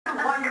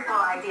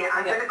idea.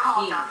 I'm going to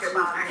call Dr.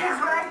 Bonner. He's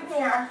right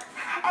here.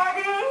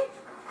 Eddie?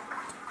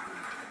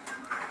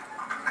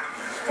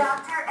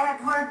 Dr.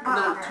 Edward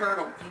Bonner. Little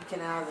turtle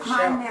peeking out of the My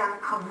shell.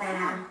 medical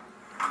man.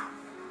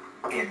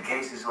 In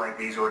cases like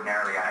these,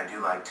 ordinarily, I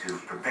do like to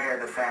prepare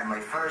the family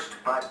first,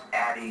 but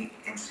Addie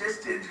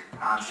insisted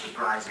on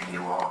surprising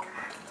you all.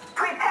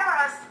 Prepare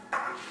us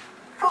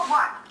for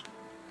what?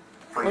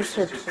 For your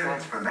sister's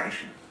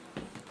transformation.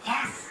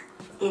 Yes,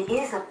 it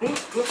is a big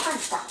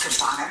difference, Dr.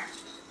 Bonner.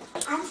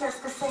 I'm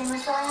just the same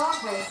as I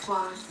always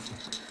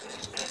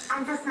was.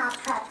 I'm just not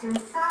trapped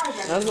inside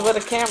anymore. Knows what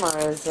a camera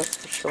is, that's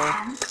for sure.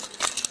 And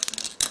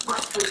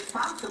what's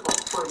responsible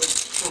for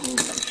this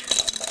change?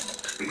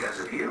 Because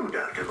of you,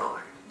 Dr.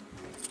 Lord.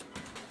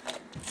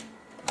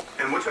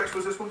 And which ex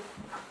was this one?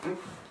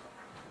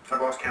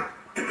 I've lost count.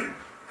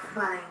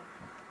 Funny.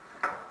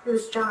 It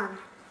was John.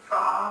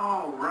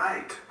 Oh,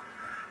 right.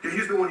 Yeah,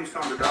 he's the one you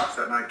saw on the docks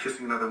that night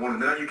kissing another woman.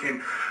 Then you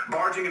came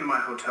barging into my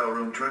hotel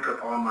room, drank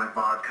up all my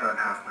vodka and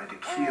half my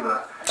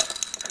tequila,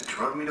 and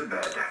drug me to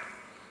bed.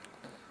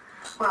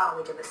 Well, all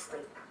we did was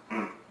sleep.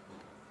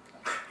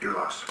 Your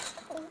loss.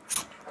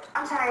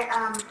 I'm sorry,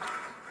 I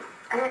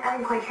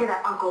didn't quite hear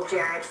that, Uncle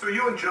Jared. So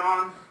you and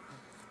John?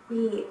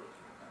 We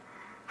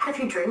had a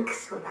few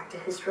drinks, went back to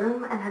his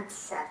room, and had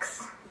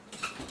sex.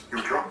 You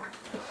were drunk.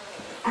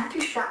 I had a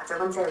few shots. I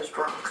wouldn't say I was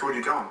drunk. So what'd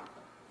you tell him?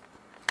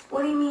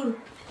 What do you mean?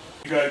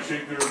 You gotta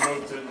shake the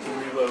remote to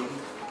reload.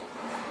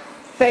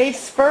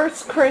 Face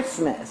first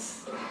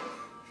Christmas.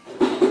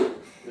 Yeah,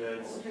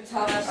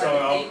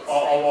 so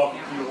I'll walk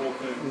you through the whole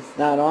thing. It's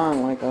not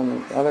on like on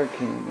the other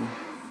camera.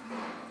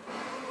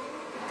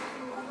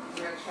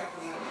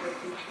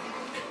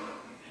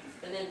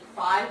 And then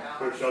 5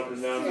 hours. Push up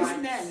and down.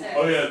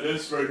 Oh yeah,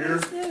 this right here.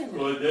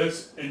 Go like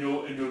this, and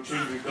you'll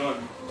change the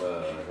gun.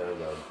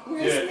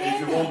 Yeah, if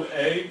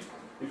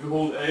you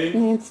hold A,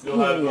 It's you'll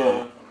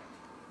have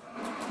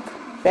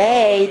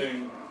Faith.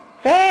 thing.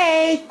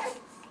 Faith.